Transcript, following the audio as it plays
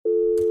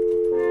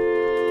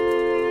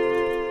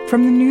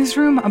From the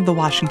newsroom of The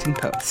Washington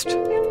Post.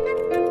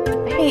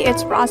 Hey,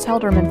 it's Ross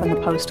Helderman from The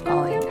Post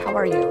calling. How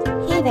are you?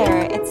 Hey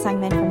there, it's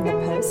Sungmin from The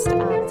Post.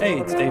 Hey,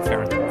 it's Dave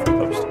Farrington from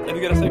The Post. Have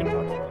you got a second to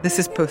talk? This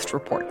is Post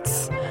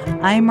Reports.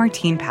 I'm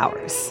Martine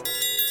Powers.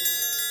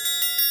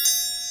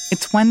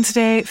 It's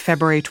Wednesday,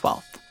 February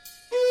 12th.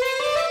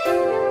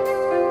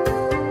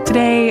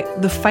 Today,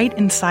 the fight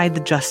inside the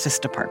Justice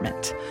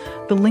Department,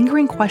 the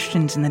lingering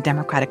questions in the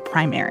Democratic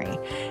primary,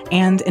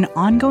 and an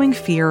ongoing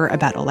fear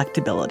about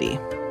electability.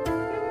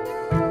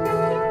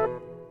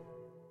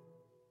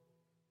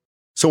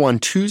 So on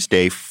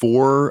Tuesday,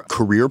 4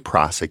 career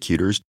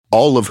prosecutors,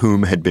 all of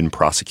whom had been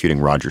prosecuting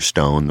Roger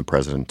Stone, the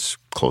president's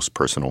close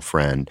personal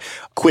friend,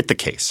 quit the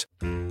case.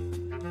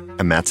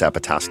 I'm Matt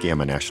Zapotowski.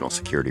 I'm a national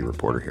security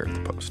reporter here at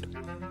The Post.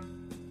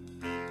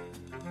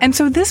 And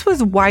so this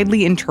was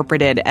widely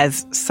interpreted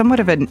as somewhat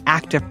of an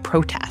act of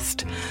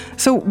protest.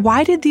 So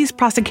why did these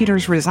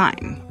prosecutors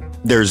resign?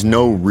 There's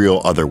no real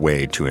other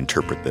way to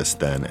interpret this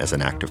than as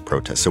an act of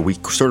protest. So we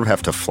sort of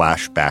have to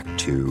flash back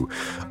to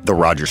the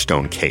Roger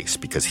Stone case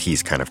because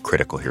he's kind of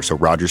critical here. So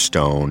Roger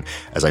Stone,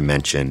 as I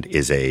mentioned,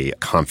 is a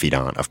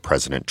confidant of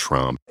President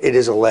Trump. It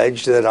is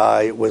alleged that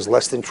I was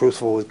less than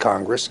truthful with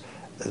Congress.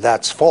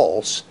 That's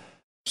false.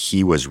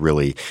 He was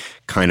really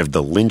kind of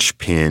the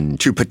linchpin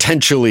to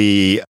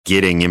potentially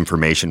getting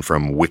information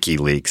from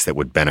WikiLeaks that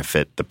would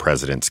benefit the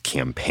president's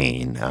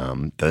campaign.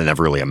 That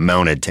never really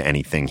amounted to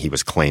anything. He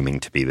was claiming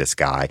to be this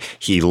guy.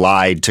 He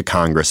lied to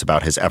Congress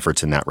about his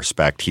efforts in that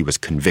respect. He was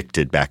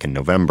convicted back in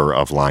November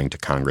of lying to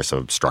Congress, of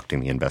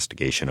obstructing the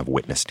investigation, of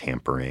witness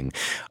tampering.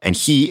 And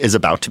he is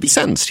about to be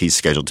sentenced. He's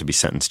scheduled to be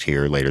sentenced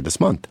here later this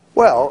month.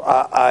 Well,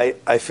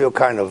 I feel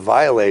kind of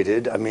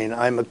violated. I mean,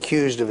 I'm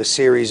accused of a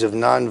series of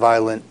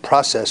nonviolent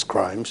process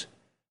crimes.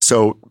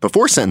 So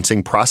before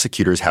sentencing,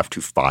 prosecutors have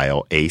to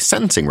file a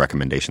sentencing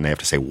recommendation. They have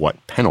to say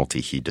what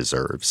penalty he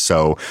deserves.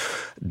 So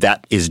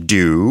that is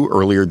due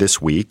earlier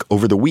this week.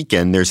 Over the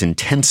weekend, there's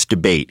intense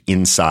debate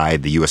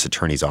inside the U.S.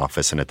 Attorney's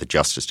Office and at the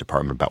Justice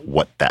Department about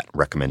what that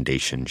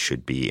recommendation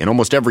should be. In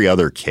almost every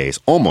other case,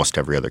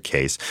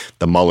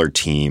 the Mueller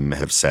team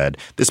have said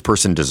this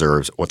person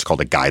deserves what's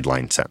called a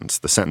guideline sentence,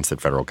 the sentence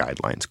that federal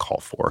guidelines call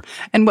for.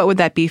 And what would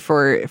that be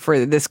for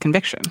this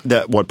conviction?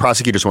 What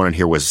prosecutors wanted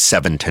here was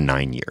 7 to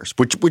 9 years,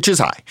 which is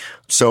high.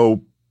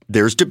 So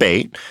there's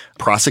debate.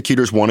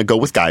 Prosecutors want to go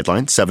with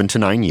guidelines, 7 to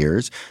 9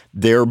 years.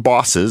 Their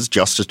bosses,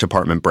 Justice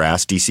Department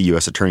brass, D.C.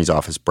 U.S. Attorney's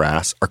Office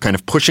brass, are kind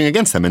of pushing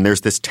against them. And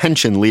there's this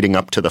tension leading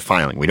up to the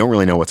filing. We don't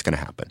really know what's going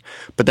to happen.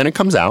 But then it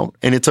comes out,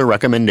 and it's a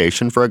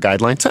recommendation for a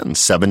guideline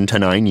sentence, 7 to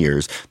 9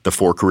 years. The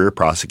 4 career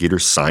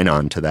prosecutors sign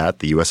on to that.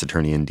 The U.S.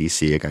 Attorney in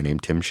D.C., a guy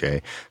named Tim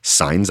Shea,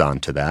 signs on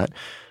to that.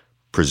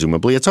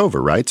 Presumably it's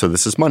over, right? So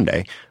this is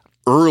Monday.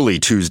 Early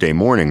Tuesday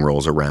morning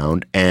rolls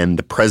around, and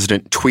the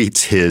president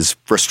tweets his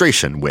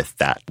frustration with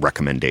that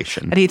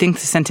recommendation. That he thinks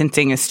the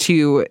sentencing is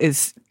too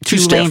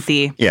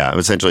lengthy. Yeah,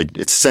 it's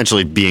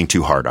essentially being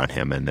too hard on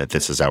him and that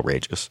this is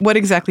outrageous. What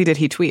exactly did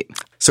he tweet?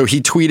 So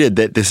he tweeted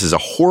that this is a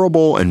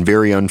horrible and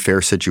very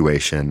unfair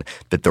situation,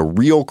 that the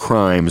real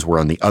crimes were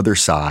on the other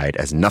side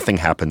as nothing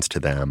happens to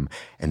them,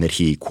 and that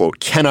he, quote,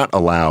 cannot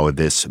allow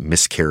this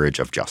miscarriage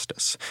of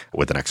justice,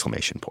 with an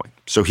exclamation point.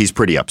 So he's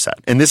pretty upset.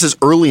 And this is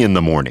early in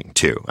the morning,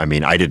 too. I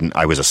mean,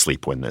 I was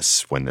asleep when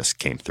this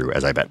came through,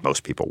 as I bet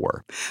most people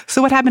were.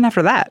 So what happened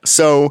after that?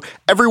 So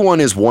everyone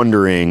is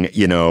wondering,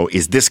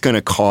 is this going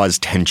to cause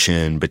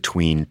tension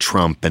between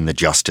Trump and the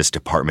Justice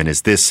Department?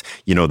 Is this,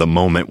 the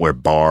moment where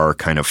Barr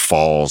kind of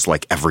falls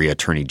like every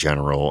attorney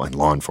general and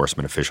law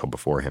enforcement official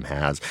before him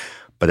has?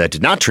 But that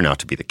did not turn out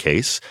to be the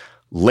case.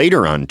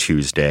 Later on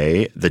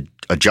Tuesday,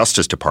 a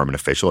Justice Department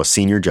official, a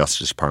senior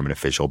Justice Department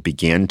official,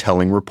 began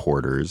telling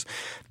reporters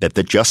that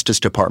the Justice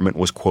Department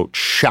was, quote,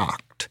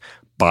 shocked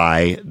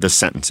by the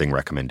sentencing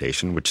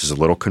recommendation, which is a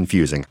little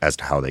confusing as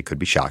to how they could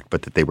be shocked,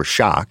 but that they were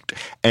shocked,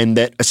 and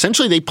that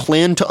essentially they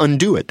planned to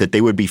undo it, that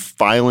they would be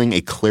filing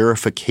a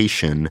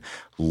clarification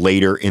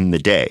later in the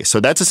day. So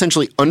that's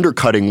essentially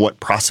undercutting what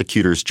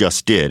prosecutors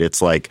just did.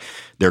 It's like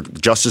their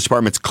Justice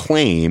Department's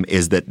claim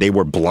is that they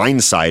were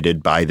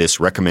blindsided by this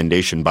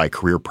recommendation by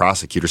career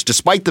prosecutors,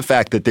 despite the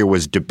fact that there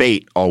was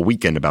debate all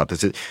weekend about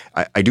this.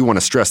 I do want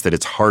to stress that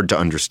it's hard to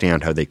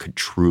understand how they could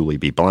truly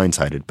be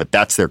blindsided, but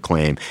that's their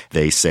claim.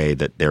 They say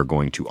that they're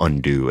going to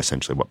undo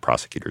essentially what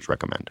prosecutors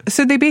recommended.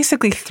 So they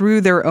basically threw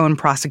their own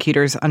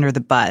prosecutors under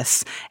the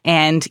bus.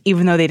 And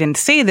even though they didn't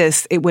say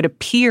this, it would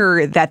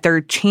appear that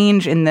their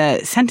change in the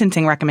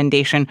sentencing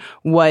recommendation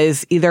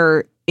was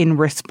either in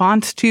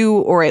response to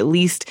or at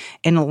least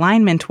in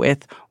alignment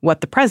with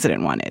what the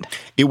president wanted.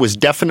 It was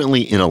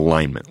definitely in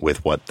alignment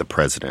with what the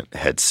president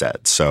had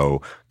said.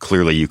 So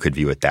clearly you could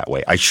view it that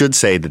way. I should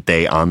say that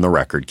they, on the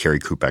record, Carrie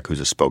Kupek, who's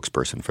a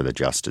spokesperson for the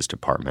Justice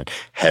Department,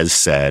 has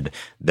said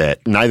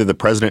that neither the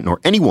president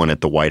nor anyone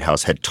at the White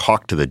House had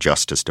talked to the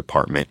Justice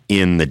Department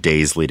in the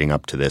days leading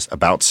up to this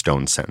about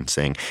Stone's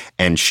sentencing.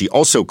 And she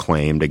also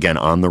claimed, again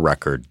on the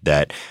record,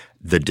 that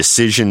the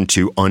decision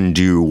to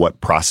undo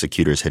what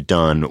prosecutors had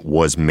done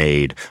was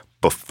made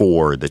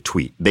before the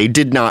tweet. They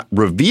did not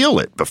reveal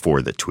it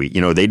before the tweet.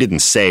 They didn't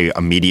say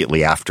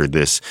immediately after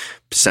this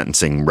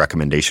sentencing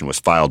recommendation was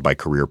filed by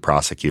career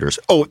prosecutors,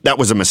 oh, that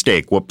was a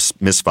mistake, whoops,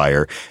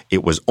 misfire.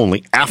 It was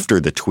only after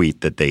the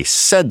tweet that they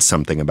said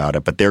something about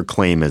it, but their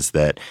claim is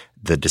that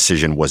the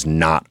decision was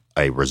not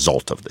a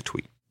result of the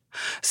tweet.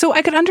 So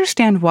I could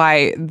understand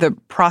why the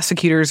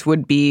prosecutors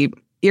would be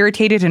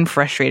irritated and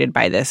frustrated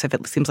by this if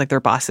it seems like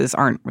their bosses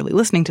aren't really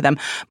listening to them.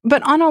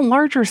 But on a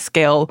larger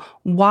scale,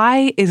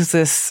 why is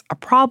this a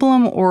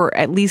problem or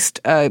at least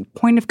a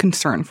point of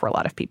concern for a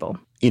lot of people?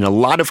 In a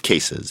lot of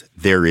cases,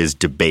 there is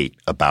debate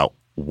about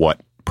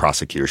what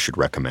prosecutors should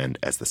recommend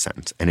as the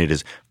sentence. And it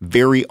is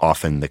very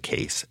often the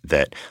case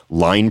that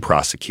line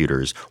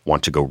prosecutors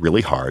want to go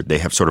really hard. They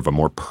have sort of a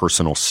more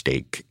personal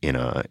stake in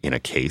a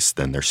case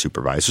than their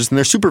supervisors. And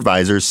their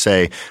supervisors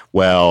say,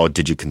 well,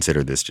 did you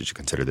consider this? Did you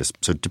consider this?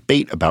 So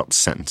debate about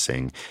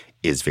sentencing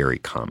is very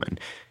common.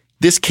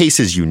 This case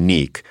is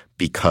unique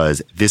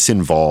because this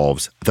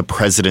involves the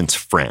president's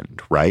friend,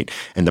 right?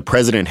 And the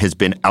president has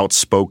been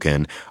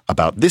outspoken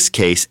about this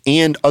case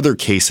and other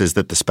cases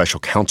that the special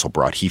counsel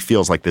brought. He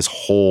feels like this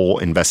whole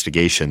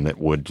investigation that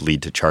would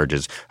lead to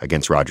charges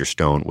against Roger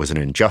Stone was an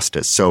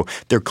injustice. So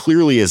there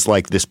clearly is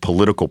like this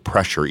political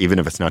pressure, even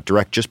if it's not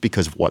direct, just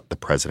because of what the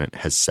president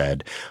has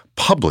said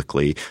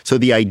publicly. So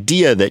the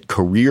idea that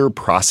career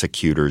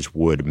prosecutors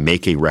would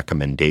make a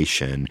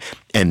recommendation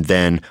and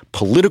then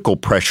political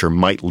pressure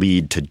might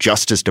lead to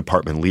Justice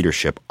Department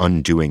leadership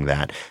undoing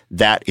that,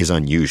 that is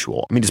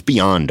unusual. I mean, it's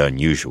beyond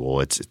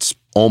unusual. It's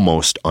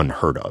almost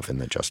unheard of in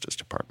the Justice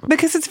Department.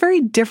 Because it's very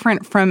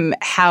different from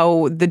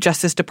how the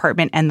Justice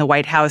Department and the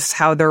White House,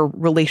 how their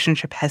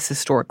relationship has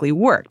historically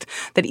worked.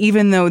 That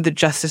even though the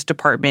Justice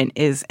Department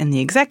is in the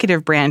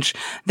executive branch,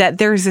 that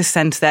there's a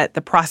sense that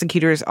the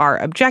prosecutors are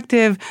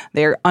objective,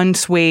 they're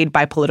unswayed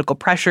by political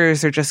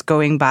pressures, they're just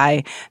going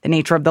by the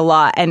nature of the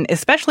law. And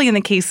especially in the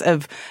case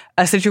of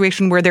a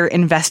situation where they're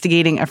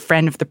investigating a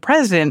friend of the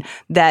president,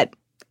 that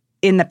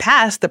in the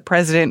past, the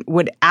president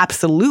would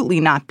absolutely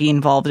not be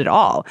involved at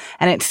all.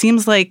 And it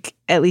seems like,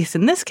 at least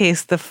in this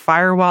case, the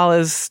firewall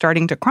is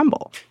starting to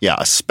crumble. Yeah,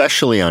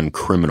 especially on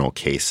criminal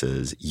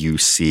cases, you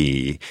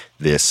see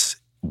this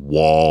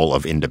wall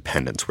of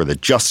independence where the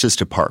Justice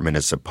Department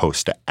is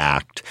supposed to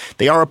act.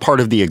 They are a part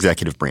of the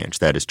executive branch,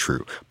 that is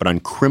true. But on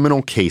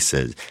criminal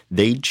cases,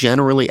 they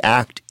generally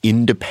act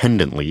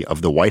independently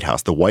of the White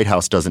House. The White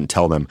House doesn't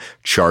tell them,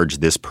 charge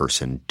this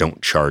person,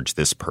 don't charge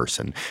this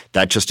person.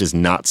 That just is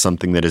not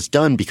something that is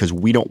done because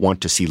we don't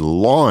want to see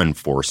law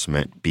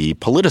enforcement be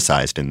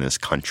politicized in this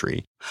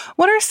country.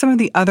 What are some of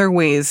the other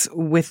ways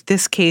with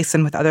this case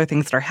and with other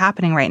things that are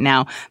happening right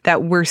now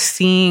that we're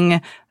seeing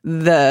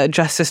the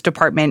Justice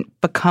Department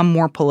become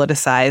more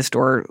politicized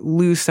or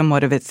lose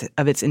somewhat of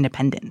its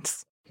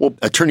independence? Well,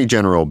 Attorney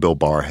General Bill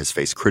Barr has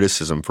faced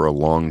criticism for a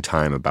long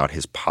time about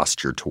his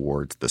posture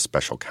towards the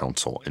special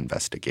counsel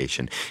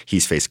investigation.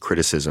 He's faced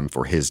criticism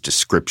for his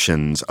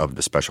descriptions of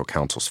the special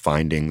counsel's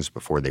findings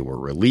before they were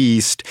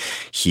released.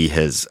 He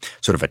has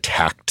sort of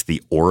attacked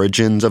the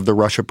origins of the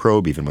Russia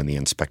probe, even when the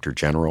Inspector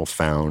General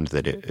found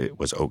that it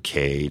was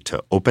okay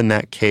to open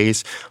that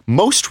case.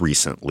 Most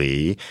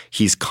recently,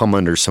 he's come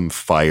under some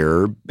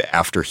fire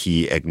after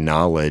he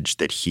acknowledged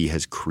that he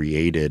has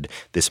created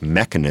this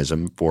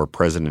mechanism for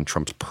President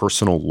Trump's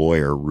personal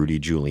lawyer, Rudy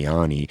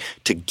Giuliani,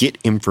 to get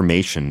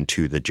information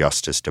to the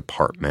Justice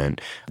Department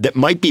that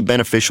might be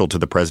beneficial to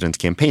the president's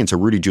campaign. So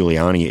Rudy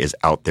Giuliani is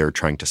out there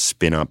trying to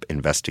spin up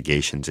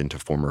investigations into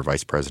former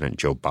Vice President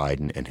Joe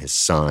Biden and his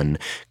son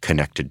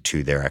connected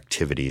to their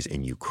activities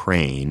in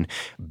Ukraine.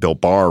 Bill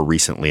Barr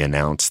recently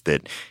announced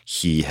that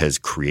he has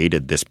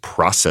created this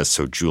process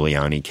so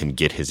Giuliani can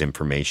get his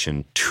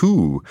information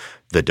to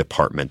the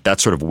department.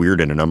 That's sort of weird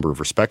in a number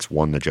of respects.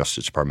 One, the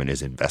Justice Department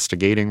is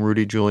investigating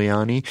Rudy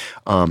Giuliani.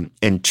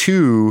 And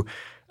two,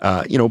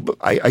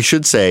 I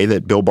should say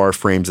that Bill Barr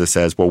frames this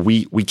as, well,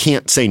 we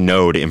can't say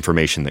no to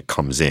information that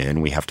comes in.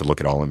 We have to look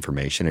at all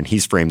information. And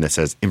he's framed this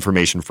as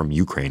information from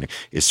Ukraine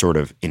is sort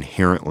of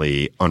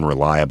inherently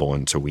unreliable.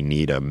 And so we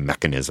need a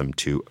mechanism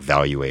to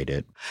evaluate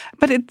it.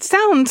 But it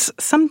sounds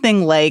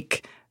something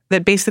like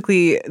that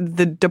basically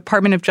the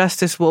Department of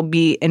Justice will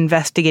be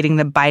investigating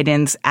the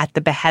Bidens at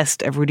the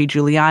behest of Rudy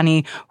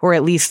Giuliani, or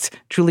at least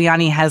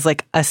Giuliani has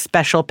like a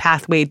special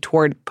pathway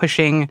toward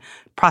pushing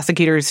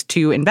prosecutors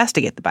to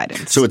investigate the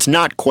Bidens. So it's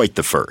not quite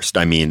the first.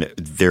 I mean,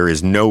 there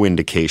is no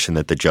indication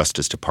that the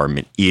Justice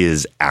Department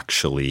is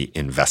actually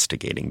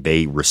investigating.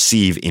 They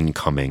receive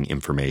incoming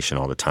information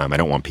all the time. I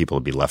don't want people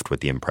to be left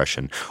with the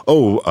impression,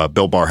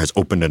 Bill Barr has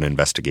opened an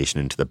investigation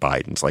into the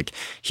Bidens. Like,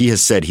 he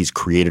has said he's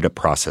created a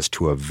process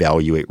to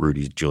evaluate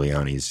Rudy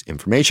Giuliani's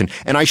information.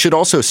 And I should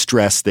also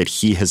stress that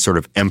he has sort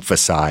of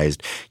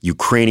emphasized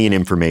Ukrainian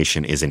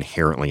information is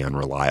inherently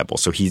unreliable.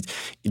 So he's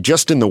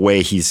just in the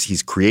way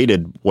he's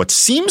created what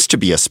seems to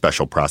be a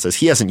special process.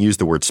 He hasn't used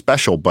the word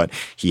special, but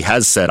he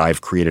has said,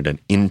 I've created an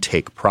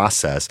intake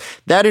process.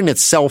 That in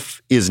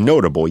itself is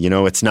notable.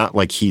 It's not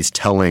like he's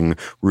telling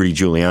Rudy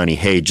Giuliani,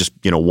 hey, just,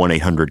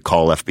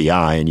 1-800-CALL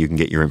FBI and you can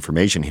get your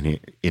information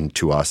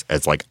into us,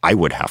 as like I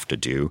would have to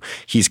do.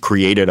 He's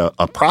created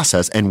a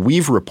process, and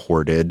we've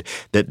reported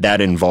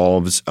that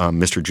involves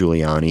Mr.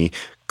 Giuliani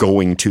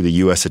going to the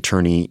U.S.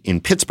 attorney in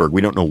Pittsburgh.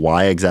 We don't know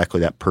why exactly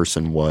that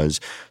person was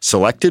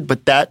selected,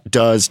 but that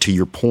does, to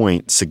your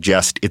point,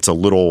 suggest it's a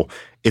little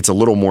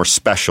more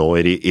special.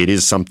 It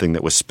is something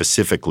that was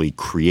specifically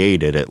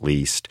created, at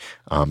least,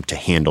 to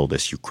handle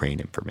this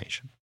Ukraine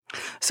information.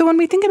 So when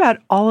we think about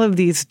all of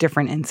these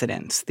different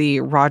incidents,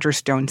 the Roger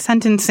Stone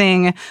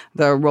sentencing,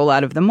 the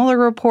rollout of the Mueller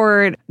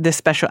report, the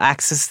special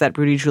access that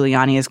Rudy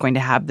Giuliani is going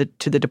to have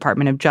to the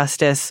Department of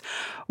Justice,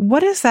 what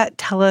does that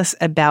tell us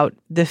about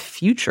the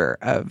future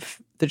of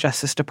the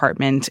Justice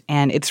Department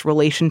and its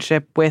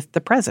relationship with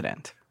the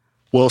president?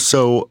 Well,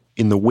 so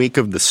in the wake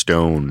of the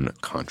Stone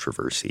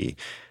controversy,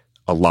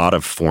 a lot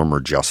of former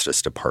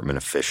Justice Department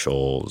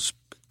officials,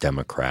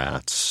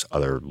 Democrats,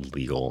 other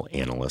legal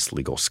analysts,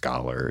 legal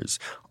scholars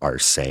are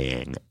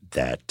saying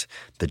that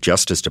the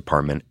Justice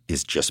Department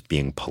is just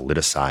being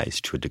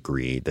politicized to a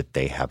degree that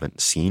they haven't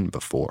seen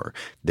before.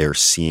 They're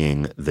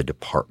seeing the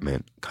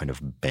department kind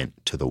of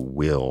bent to the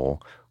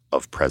will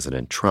of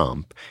President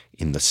Trump.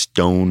 In the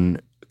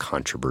Stone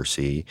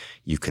controversy,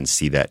 you can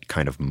see that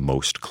kind of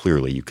most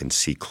clearly. You can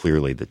see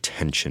clearly the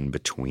tension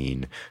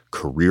between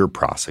career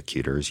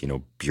prosecutors,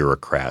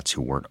 bureaucrats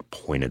who weren't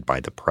appointed by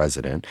the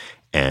president,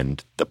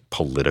 and the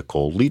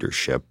political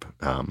leadership,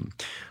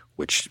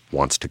 which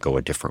wants to go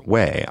a different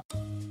way.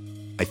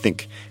 I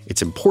think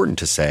it's important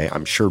to say,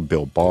 I'm sure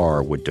Bill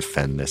Barr would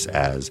defend this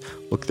as,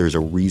 look, there's a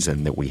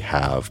reason that we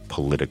have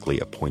politically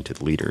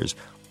appointed leaders.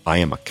 I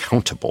am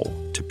accountable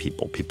to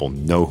people. People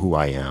know who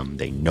I am.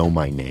 They know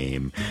my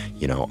name.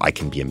 I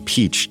can be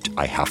impeached.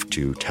 I have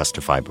to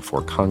testify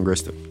before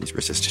Congress. He's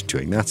resistant to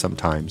doing that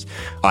sometimes.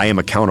 I am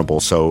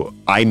accountable, so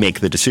I make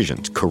the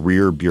decisions.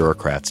 Career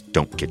bureaucrats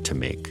don't get to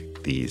make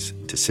these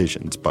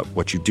decisions. But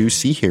what you do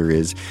see here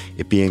is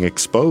it being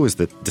exposed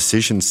that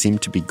decisions seem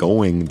to be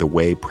going the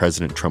way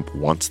President Trump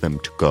wants them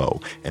to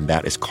go. And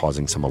that is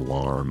causing some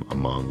alarm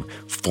among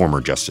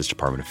former Justice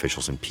Department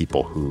officials and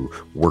people who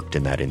worked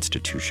in that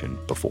institution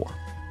before.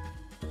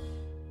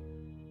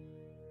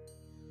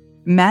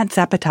 Matt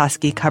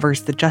Zapotosky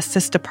covers the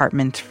Justice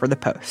Department for The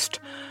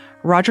Post.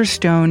 Roger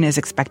Stone is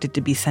expected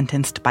to be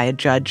sentenced by a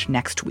judge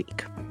next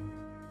week.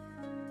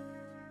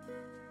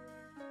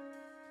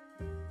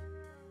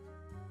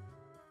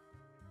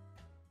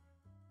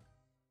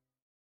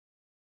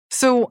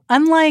 So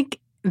unlike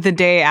the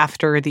day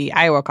after the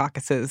Iowa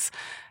caucuses,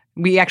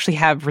 we actually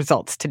have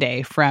results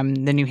today from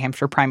the New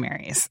Hampshire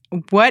primaries.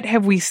 What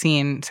have we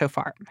seen so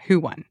far?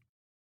 Who won?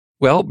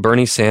 Well,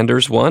 Bernie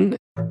Sanders won.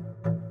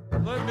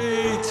 Let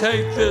me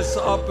take this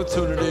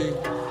opportunity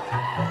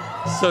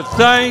to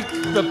thank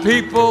the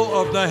people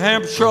of New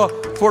Hampshire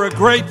for a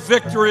great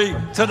victory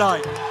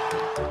tonight.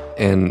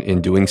 And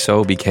in doing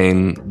so,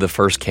 became the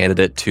first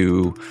candidate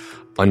to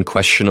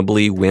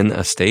unquestionably win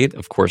a state.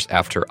 Of course,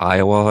 after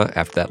Iowa,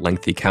 after that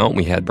lengthy count,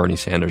 we had Bernie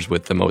Sanders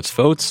with the most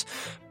votes,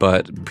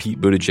 but Pete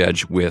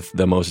Buttigieg with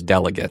the most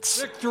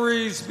delegates.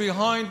 Victories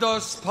behind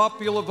us,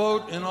 popular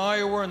vote in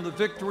Iowa, and the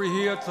victory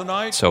here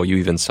tonight. So you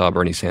even saw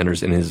Bernie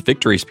Sanders in his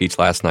victory speech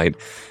last night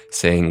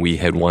saying we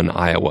had won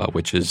Iowa,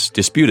 which is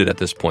disputed at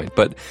this point.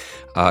 But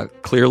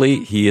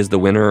clearly, he is the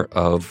winner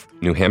of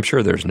New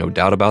Hampshire. There's no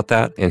doubt about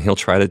that. And he'll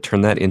try to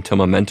turn that into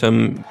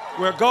momentum.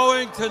 We're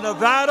going to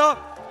Nevada.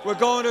 We're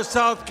going to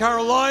South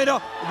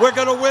Carolina. We're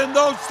going to win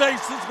those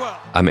states as well.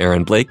 I'm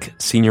Aaron Blake,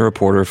 senior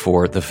reporter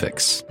for The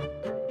Fix.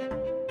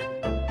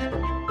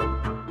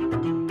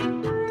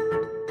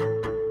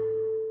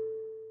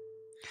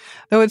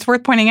 Though it's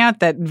worth pointing out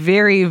that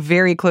very,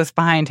 very close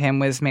behind him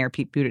was Mayor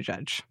Pete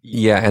Buttigieg.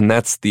 Yeah, and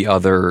that's the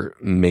other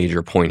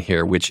major point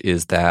here, which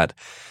is that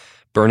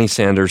Bernie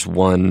Sanders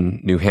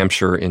won New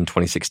Hampshire in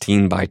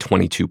 2016 by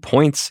 22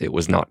 points. It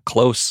was not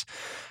close.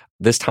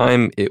 This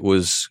time it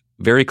was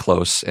very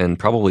close and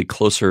probably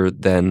closer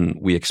than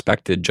we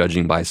expected,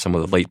 judging by some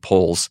of the late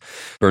polls.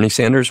 Bernie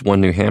Sanders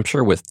won New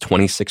Hampshire with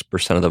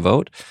 26% of the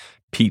vote.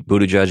 Pete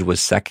Buttigieg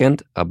was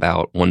second,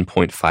 about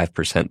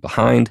 1.5%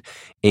 behind.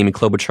 Amy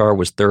Klobuchar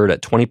was third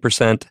at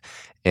 20%.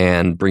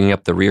 And bringing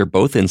up the rear,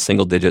 both in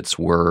single digits,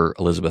 were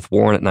Elizabeth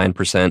Warren at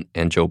 9%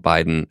 and Joe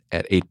Biden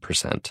at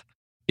 8%.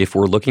 If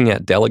we're looking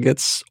at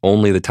delegates,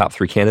 only the top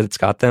three candidates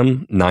got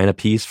them, 9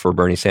 apiece for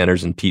Bernie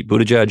Sanders and Pete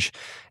Buttigieg,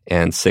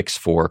 and 6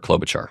 for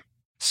Klobuchar.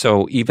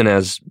 So even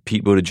as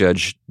Pete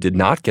Buttigieg did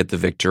not get the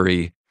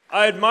victory,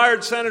 I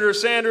admired Senator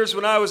Sanders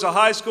when I was a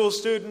high school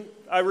student.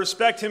 I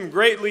respect him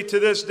greatly to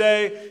this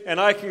day, and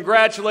I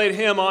congratulate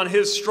him on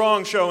his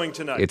strong showing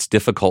tonight. It's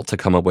difficult to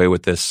come away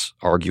with this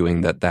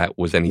arguing that that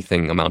was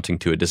anything amounting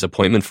to a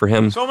disappointment for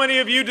him. So many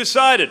of you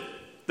decided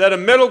that a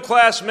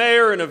middle-class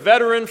mayor and a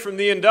veteran from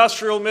the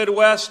industrial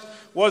Midwest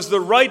was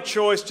the right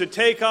choice to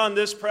take on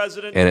this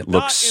president. And it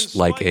looks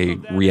like a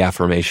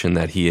reaffirmation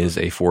that he is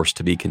a force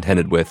to be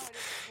contended with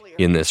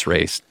in this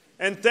race.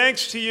 And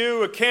thanks to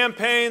you, a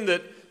campaign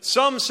that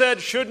some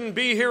said shouldn't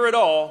be here at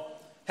all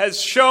has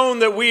shown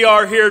that we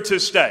are here to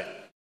stay.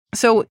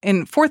 So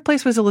in fourth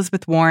place was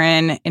Elizabeth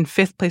Warren, in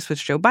fifth place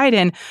was Joe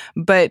Biden,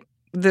 but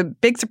the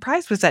big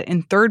surprise was that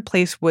in third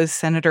place was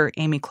Senator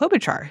Amy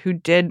Klobuchar, who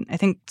did, I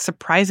think,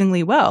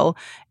 surprisingly well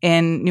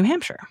in New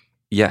Hampshire.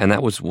 Yeah, and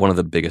that was one of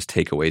the biggest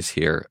takeaways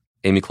here.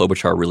 Amy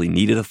Klobuchar really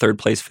needed a third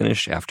place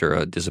finish after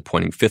a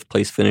disappointing fifth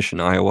place finish in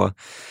Iowa.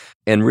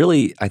 And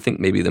really, I think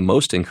maybe the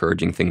most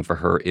encouraging thing for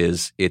her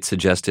is it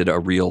suggested a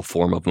real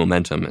form of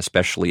momentum,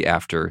 especially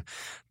after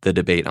the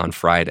debate on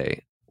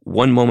Friday.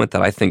 One moment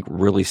that I think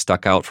really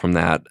stuck out from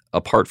that,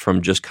 apart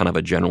from just kind of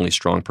a generally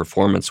strong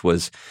performance,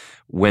 was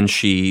when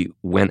she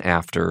went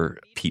after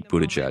Pete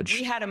Buttigieg.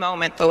 We had a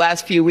moment the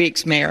last few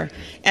weeks, Mayor,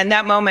 and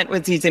that moment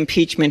was these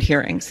impeachment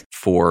hearings.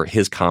 For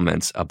his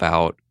comments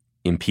about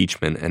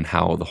impeachment and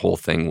how the whole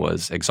thing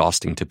was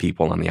exhausting to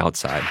people on the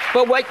outside.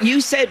 But what you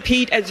said,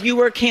 Pete, as you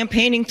were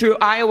campaigning through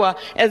Iowa,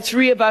 as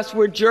three of us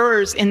were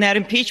jurors in that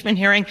impeachment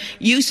hearing,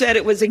 you said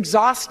it was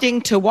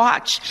exhausting to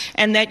watch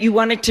and that you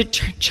wanted to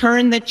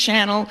turn the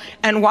channel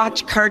and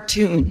watch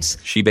cartoons.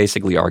 She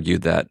basically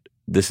argued that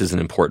this is an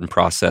important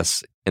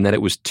process and that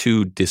it was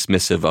too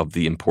dismissive of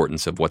the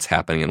importance of what's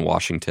happening in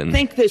Washington. I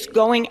think this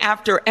going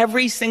after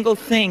every single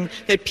thing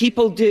that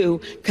people do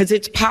because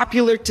it's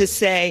popular to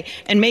say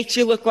and makes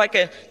you look like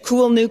a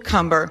cool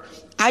newcomer.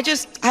 I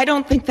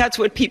don't think that's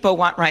what people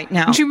want right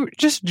now. She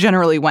just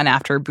generally went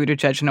after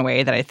Buttigieg in a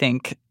way that I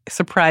think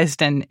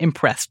surprised and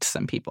impressed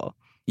some people.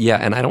 Yeah,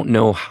 and I don't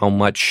know how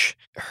much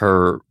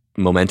her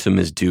momentum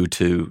is due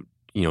to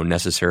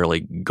necessarily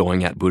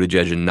going at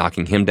Buttigieg and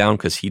knocking him down,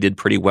 because he did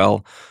pretty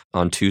well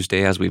on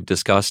Tuesday, as we've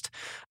discussed.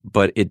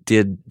 But it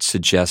did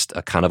suggest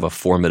a kind of a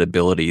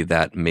formidability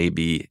that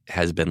maybe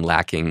has been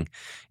lacking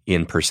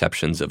in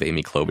perceptions of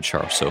Amy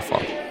Klobuchar so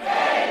far.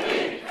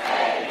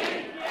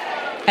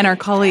 And our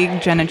colleague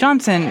Jenna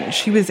Johnson,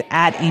 she was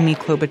at Amy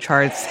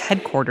Klobuchar's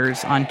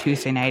headquarters on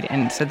Tuesday night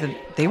and said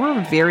that they were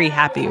very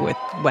happy with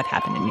what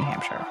happened in New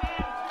Hampshire.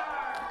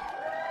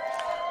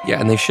 Yeah,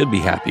 and they should be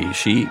happy.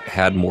 She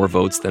had more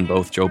votes than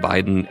both Joe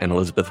Biden and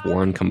Elizabeth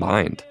Warren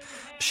combined.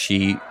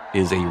 She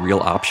is a real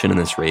option in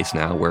this race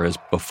now, whereas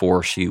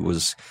before she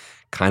was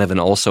kind of an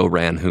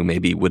also-ran who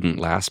maybe wouldn't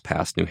last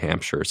past New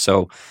Hampshire.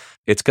 So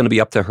it's going to be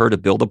up to her to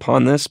build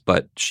upon this,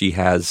 but she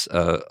has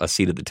a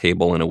seat at the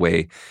table in a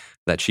way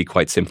that she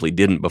quite simply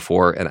didn't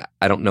before. And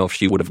I don't know if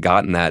she would have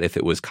gotten that if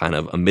it was kind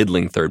of a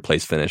middling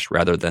third-place finish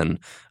rather than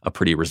a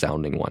pretty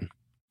resounding one.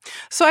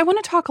 So I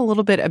want to talk a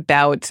little bit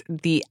about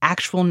the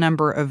actual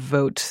number of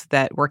votes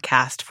that were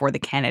cast for the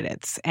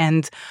candidates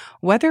and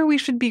whether we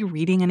should be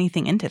reading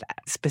anything into that,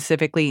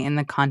 specifically in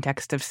the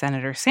context of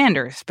Senator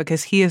Sanders,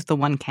 because he is the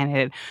one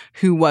candidate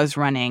who was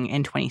running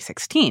in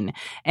 2016.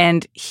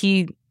 And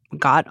he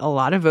got a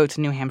lot of votes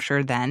in New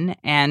Hampshire then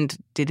and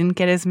didn't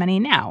get as many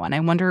now. And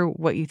I wonder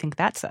what you think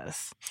that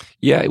says.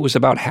 Yeah, it was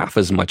about half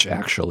as much,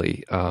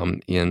 actually,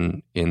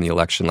 in the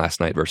election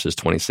last night versus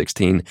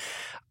 2016.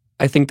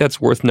 I think that's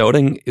worth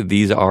noting.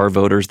 These are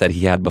voters that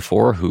he had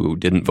before who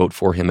didn't vote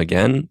for him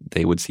again.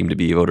 They would seem to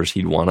be voters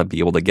he'd want to be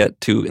able to get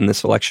to in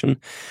this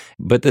election.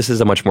 But this is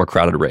a much more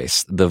crowded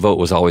race. The vote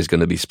was always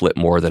going to be split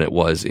more than it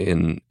was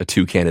in a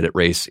two-candidate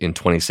race in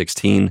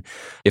 2016.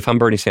 If I'm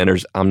Bernie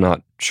Sanders, I'm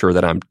not sure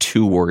that I'm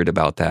too worried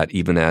about that,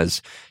 even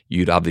as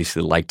you'd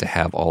obviously like to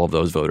have all of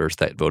those voters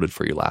that voted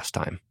for you last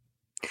time.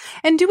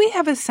 And do we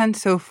have a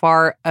sense so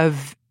far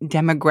of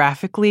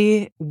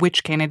demographically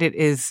which candidate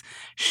is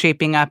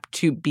shaping up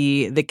to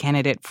be the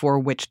candidate for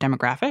which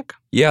demographic?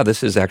 Yeah, this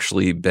has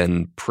actually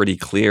been pretty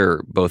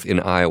clear both in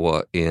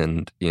Iowa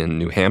and in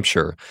New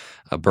Hampshire.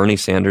 Bernie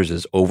Sanders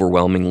is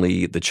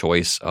overwhelmingly the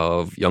choice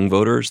of young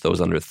voters,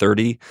 those under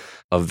 30,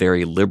 of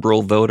very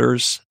liberal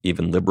voters,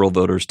 even liberal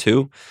voters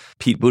too.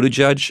 Pete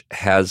Buttigieg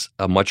has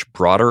a much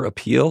broader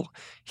appeal.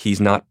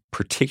 He's not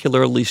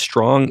particularly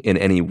strong in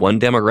any one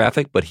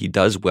demographic, but he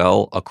does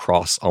well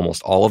across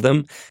almost all of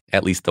them,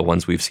 at least the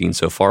ones we've seen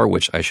so far,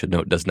 which I should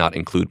note does not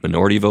include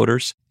minority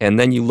voters. And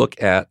then you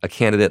look at a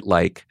candidate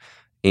like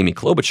Amy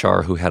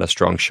Klobuchar, who had a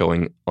strong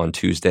showing on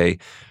Tuesday.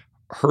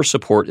 Her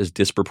support is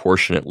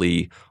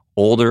disproportionately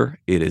older.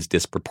 It is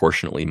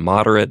disproportionately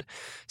moderate.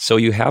 So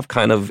you have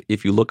kind of,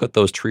 if you look at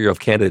those trio of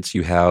candidates,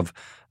 you have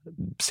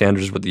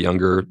Sanders with the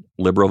younger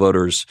liberal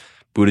voters,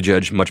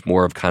 Buttigieg much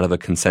more of kind of a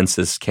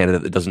consensus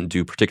candidate that doesn't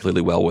do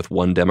particularly well with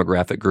one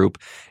demographic group,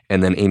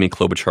 and then Amy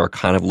Klobuchar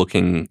kind of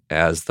looking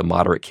as the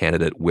moderate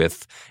candidate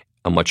with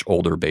a much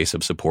older base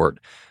of support.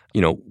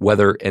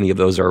 Whether any of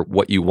those are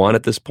what you want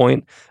at this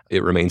point,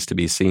 it remains to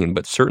be seen,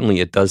 but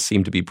certainly it does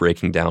seem to be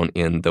breaking down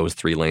in those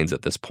three lanes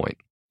at this point.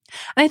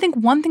 And I think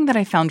one thing that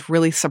I found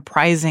really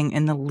surprising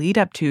in the lead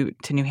up to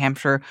New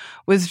Hampshire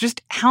was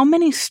just how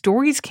many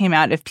stories came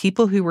out of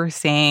people who were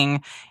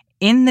saying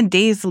in the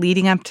days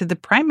leading up to the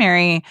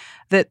primary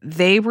that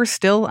they were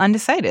still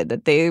undecided,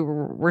 that they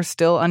were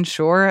still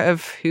unsure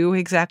of who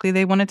exactly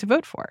they wanted to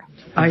vote for.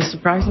 I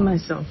surprised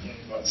myself.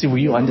 So were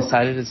you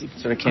undecided as you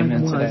sort of came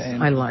in today?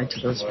 I lied to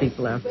those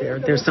people out there.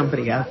 There's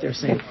somebody out there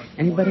saying,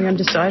 anybody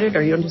undecided?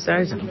 Are you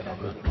undecided?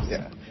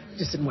 Yeah.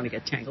 Just didn't want to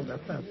get tangled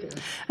up out there.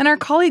 And our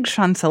colleague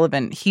Sean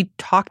Sullivan, he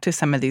talked to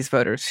some of these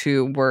voters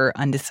who were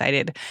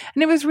undecided.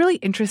 And it was really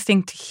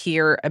interesting to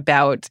hear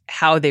about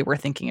how they were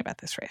thinking about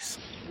this race.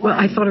 Well,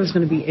 I thought it was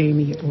going to be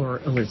Amy or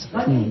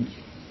Elizabeth.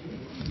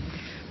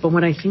 But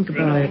when I think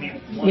about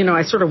it,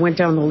 I sort of went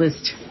down the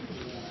list.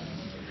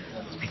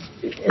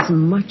 As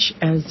much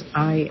as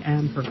I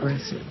am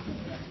progressive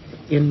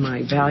in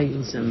my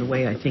values and the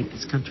way I think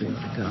this country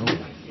ought to go,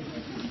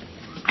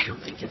 I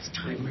don't think it's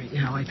time right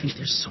now. I think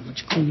there's so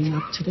much cleaning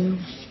up to do.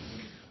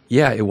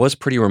 Yeah, it was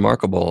pretty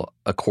remarkable.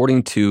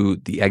 According to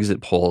the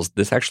exit polls,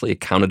 this actually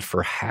accounted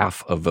for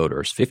half of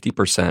voters,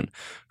 50%,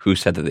 who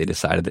said that they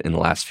decided in the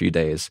last few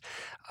days.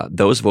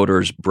 Those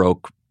voters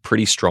broke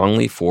pretty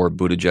strongly for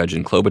Buttigieg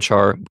and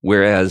Klobuchar,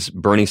 whereas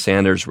Bernie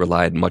Sanders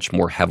relied much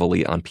more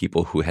heavily on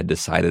people who had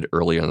decided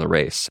earlier in the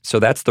race. So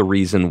that's the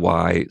reason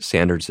why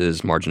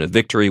Sanders' margin of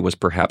victory was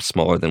perhaps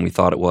smaller than we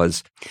thought it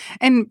was.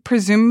 And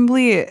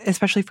presumably,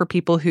 especially for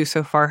people who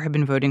so far have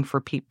been voting for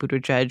Pete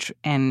Buttigieg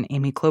and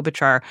Amy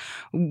Klobuchar,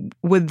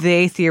 would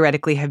they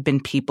theoretically have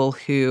been people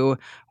who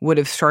would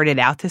have started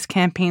out this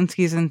campaign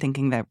season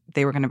thinking that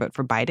they were going to vote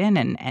for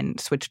Biden and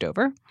switched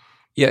over?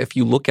 Yeah, if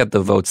you look at the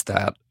votes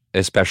that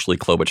especially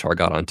Klobuchar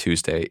got on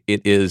Tuesday, it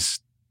is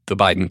the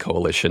Biden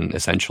coalition,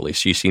 essentially.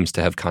 She seems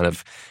to have kind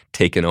of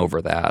taken over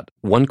that.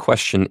 One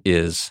question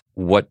is,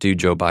 what do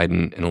Joe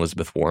Biden and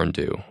Elizabeth Warren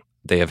do?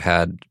 They have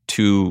had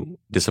two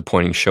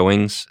disappointing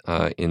showings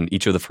in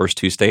each of the first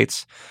two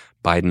states.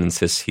 Biden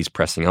insists he's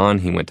pressing on.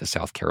 He went to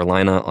South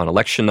Carolina on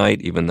election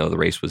night, even though the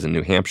race was in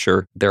New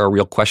Hampshire. There are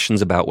real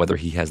questions about whether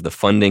he has the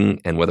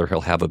funding and whether he'll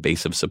have a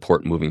base of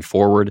support moving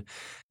forward.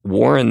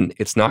 Warren,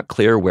 it's not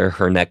clear where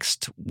her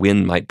next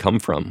win might come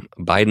from.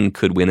 Biden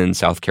could win in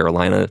South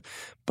Carolina,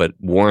 but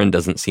Warren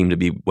doesn't seem to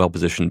be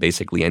well-positioned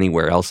basically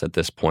anywhere else at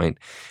this point,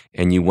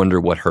 and you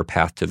wonder what her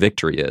path to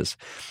victory is.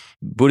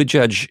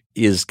 Buttigieg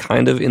is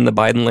kind of in the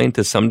Biden lane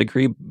to some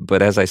degree,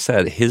 but as I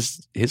said,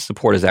 his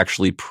support is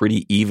actually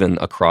pretty even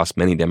across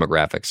many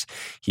demographics.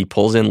 He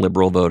pulls in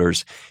liberal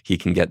voters. He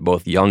can get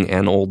both young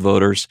and old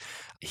voters.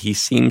 He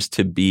seems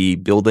to be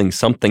building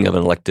something of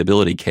an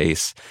electability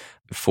case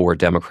for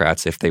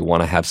Democrats if they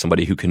want to have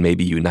somebody who can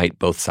maybe unite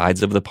both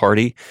sides of the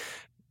party.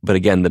 But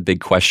again, the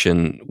big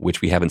question,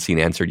 which we haven't seen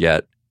answered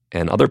yet,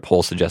 and other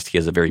polls suggest he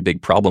has a very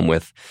big problem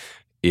with,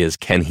 is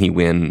can he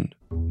win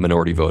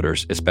minority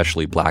voters,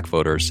 especially black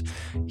voters?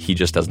 He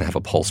just doesn't have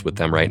a pulse with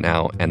them right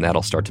now, and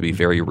that'll start to be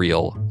very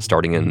real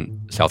starting in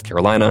South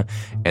Carolina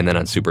and then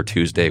on Super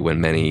Tuesday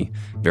when many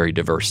very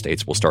diverse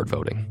states will start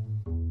voting.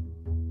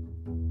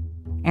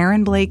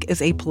 Aaron Blake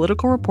is a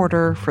political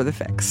reporter for The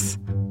Fix.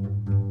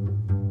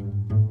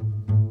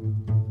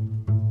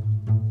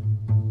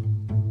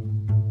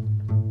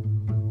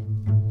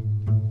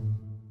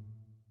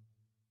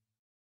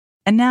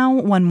 And now,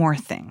 one more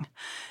thing.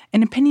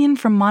 An opinion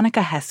from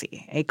Monica Hesse,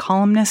 a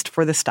columnist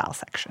for the Style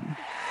section.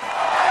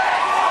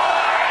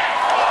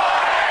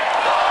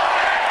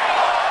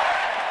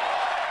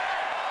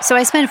 So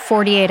I spent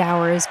 48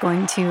 hours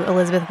going to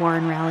Elizabeth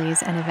Warren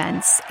rallies and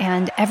events,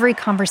 and every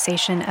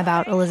conversation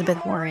about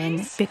Elizabeth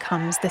Warren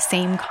becomes the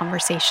same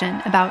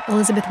conversation about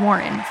Elizabeth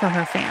Warren for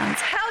her fans.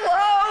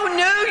 Hello,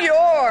 New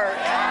York!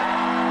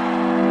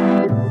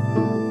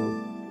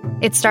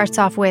 It starts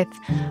off with,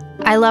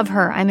 I love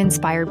her. I'm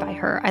inspired by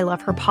her. I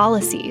love her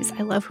policies.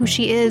 I love who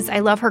she is. I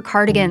love her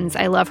cardigans.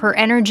 I love her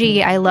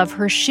energy. I love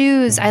her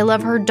shoes. I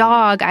love her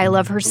dog. I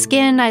love her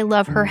skin. I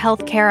love her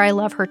health care. I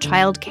love her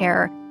child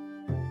care.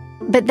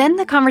 But then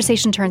the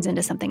conversation turns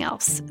into something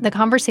else. The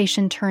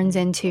conversation turns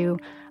into,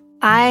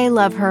 I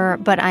love her,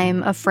 but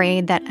I'm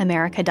afraid that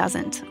America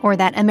doesn't, or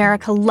that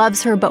America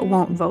loves her but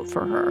won't vote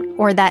for her,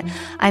 or that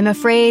I'm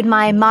afraid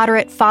my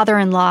moderate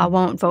father-in-law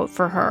won't vote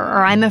for her,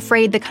 or I'm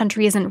afraid the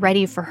country isn't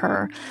ready for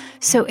her.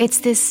 So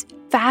it's this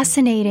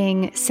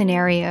fascinating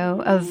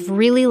scenario of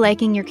really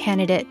liking your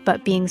candidate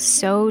but being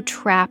so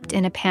trapped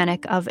in a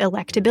panic of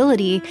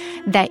electability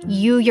that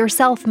you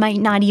yourself might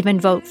not even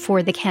vote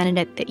for the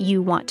candidate that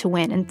you want to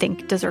win and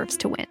think deserves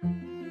to win.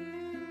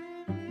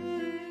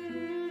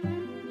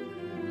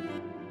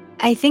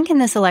 I think in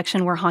this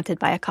election, we're haunted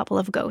by a couple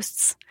of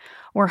ghosts.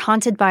 We're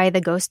haunted by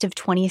the ghost of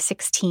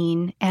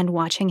 2016 and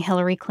watching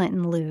Hillary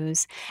Clinton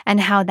lose, and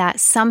how that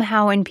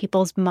somehow in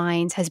people's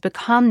minds has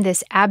become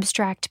this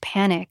abstract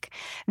panic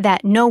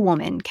that no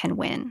woman can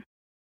win.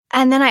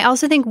 And then I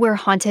also think we're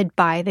haunted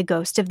by the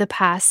ghost of the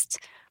past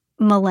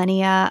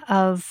millennia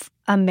of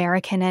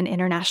American and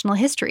international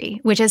history,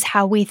 which is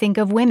how we think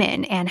of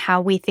women and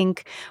how we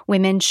think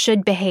women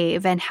should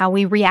behave and how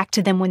we react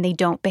to them when they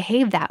don't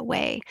behave that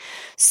way.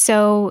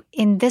 So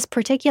in this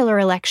particular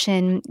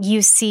election,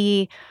 you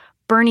see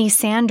Bernie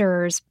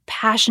Sanders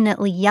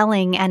passionately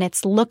yelling, and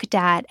it's looked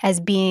at as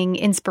being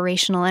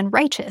inspirational and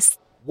righteous.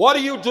 What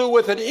do you do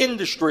with an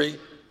industry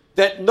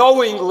that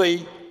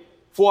knowingly,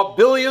 for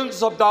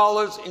billions of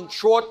dollars in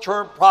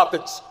short-term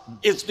profits,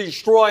 is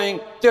destroying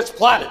this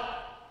planet?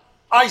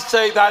 I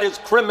say that is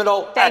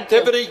criminal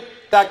activity.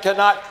 That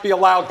cannot be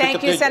allowed to continue.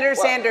 Thank you, Senator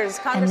Sanders.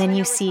 And then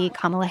you see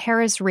Kamala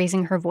Harris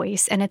raising her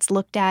voice, and it's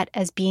looked at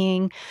as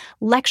being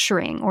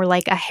lecturing or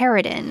like a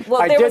Harridan.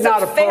 Well, there was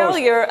a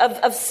failure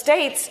of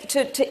states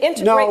to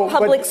integrate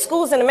public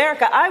schools in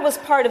America. I was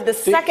part of the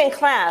second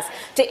class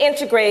to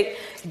integrate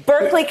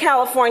Berkeley,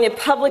 California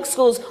public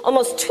schools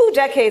almost 2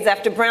 decades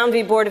after Brown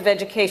v. Board of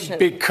Education.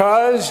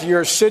 Because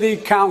your city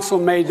council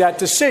made that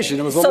decision.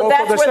 It was a local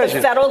decision. So that's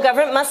where the federal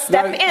government must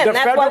step in.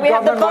 That's why we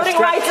have the Voting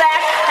Rights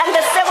Act and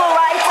the Civil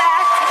Rights Act.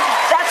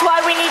 That's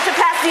why we need to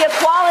pass the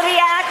Equality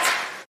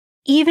Act.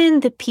 Even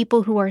the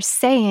people who are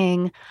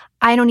saying,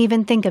 I don't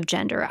even think of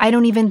gender. I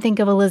don't even think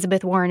of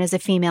Elizabeth Warren as a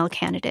female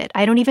candidate.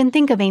 I don't even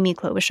think of Amy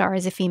Klobuchar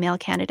as a female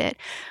candidate.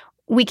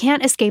 We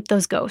can't escape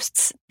those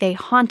ghosts. They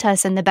haunt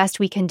us, and the best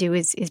we can do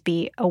is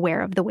be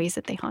aware of the ways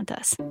that they haunt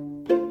us.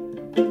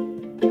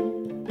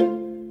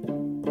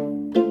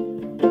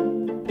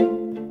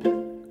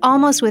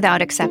 Almost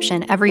without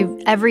exception,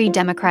 every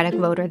Democratic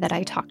voter that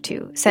I talked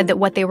to said that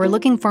what they were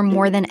looking for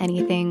more than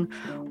anything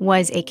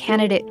was a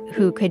candidate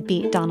who could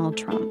beat Donald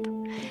Trump.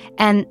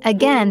 And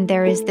again,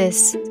 there is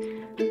this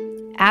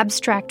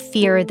abstract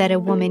fear that a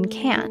woman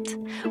can't,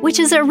 which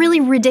is a really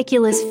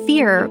ridiculous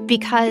fear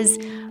because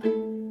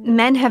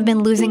men have been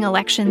losing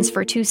elections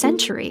for 2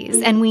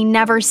 centuries, and we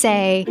never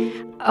say,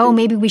 oh,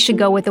 maybe we should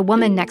go with a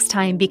woman next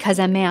time because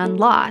a man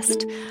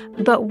lost.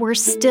 But we're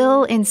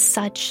still in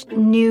such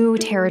new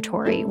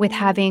territory with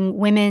having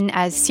women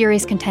as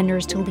serious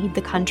contenders to lead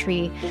the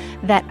country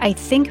that I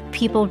think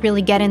people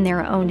really get in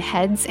their own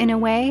heads in a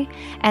way,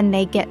 and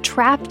they get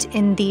trapped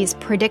in these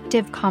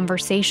predictive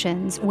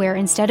conversations where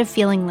instead of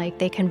feeling like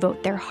they can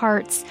vote their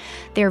hearts,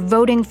 they're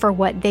voting for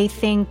what they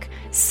think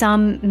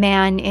some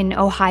man in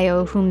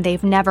Ohio whom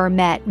they've never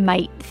met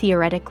might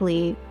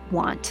theoretically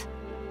want.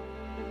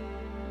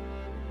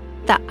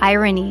 The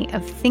irony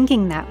of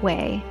thinking that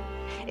way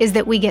is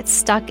that we get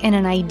stuck in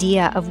an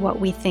idea of what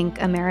we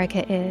think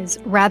America is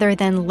rather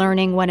than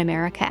learning what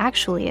America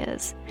actually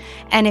is.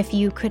 And if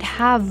you could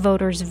have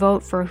voters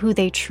vote for who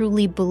they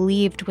truly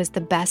believed was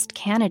the best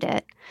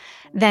candidate,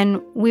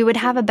 then we would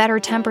have a better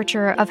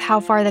temperature of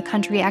how far the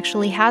country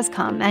actually has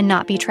come and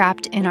not be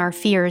trapped in our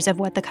fears of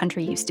what the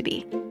country used to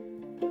be.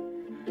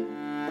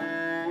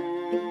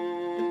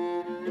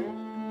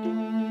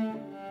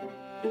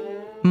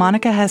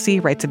 Monica Hesse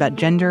writes about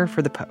gender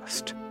for The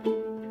Post.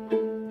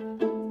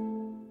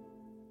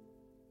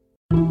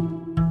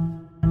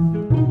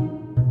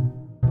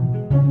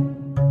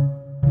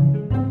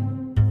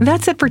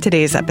 That's it for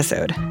today's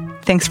episode.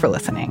 Thanks for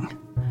listening.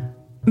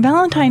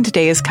 Valentine's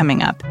Day is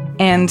coming up,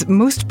 and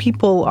most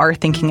people are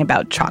thinking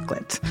about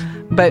chocolate.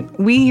 But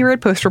we here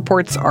at Post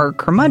Reports are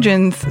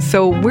curmudgeons,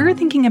 so we're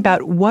thinking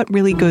about what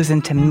really goes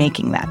into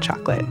making that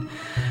chocolate.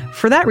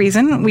 For that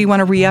reason, we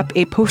want to re-up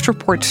a Post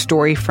Report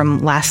story from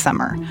last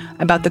summer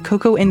about the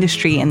cocoa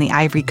industry in the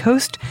Ivory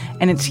Coast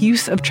and its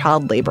use of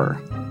child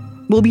labor.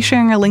 We'll be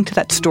sharing a link to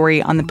that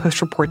story on the Post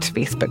Report's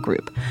Facebook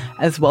group,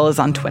 as well as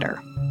on Twitter.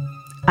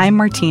 I'm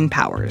Martine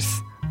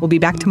Powers. We'll be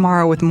back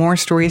tomorrow with more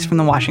stories from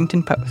the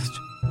Washington Post.